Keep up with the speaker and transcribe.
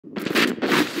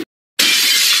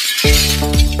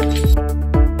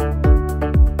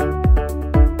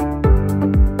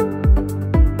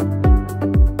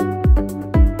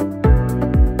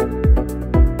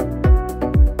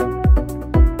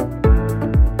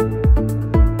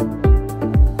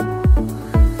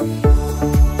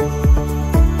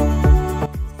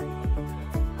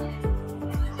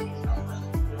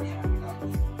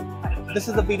This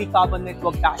is the BD Carbon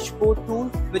Network dashboard tool,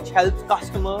 which helps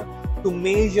customer to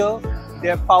measure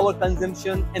their power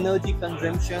consumption, energy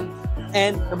consumption,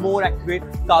 and the more accurate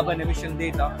carbon emission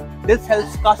data. This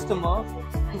helps customer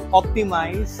to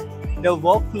optimize their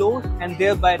workload and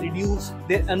thereby reduce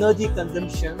their energy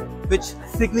consumption, which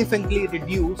significantly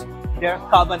reduce their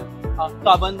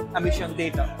carbon emission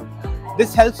data.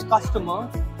 This helps customer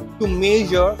to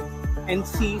measure and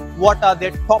see what are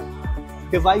their top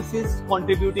devices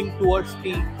contributing towards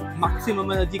the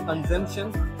maximum energy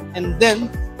consumption, and then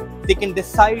they can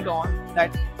decide on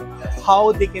that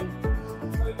how they can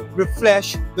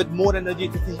refresh with more energy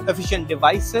efficient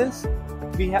devices.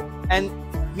 We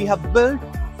have built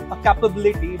a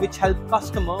capability which helps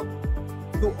customer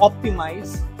to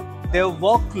optimize their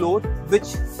workload, which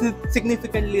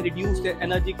significantly reduce their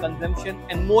energy consumption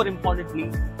and more importantly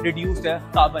reduce their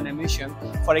carbon emission.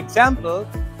 For example,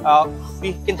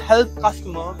 we can help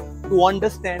customer to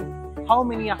understand how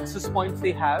many access points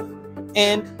they have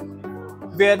and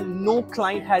where no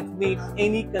client has made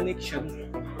any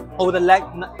connection over the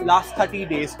last 30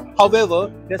 days. However,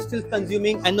 they're still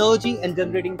consuming energy and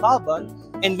generating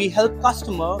carbon, and we help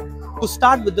customer to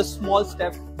start with the small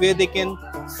step where they can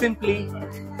simply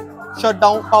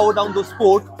power down those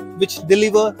ports, which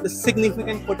deliver the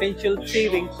significant potential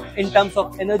savings in terms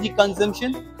of energy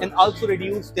consumption and also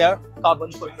reduce their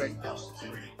carbon footprint.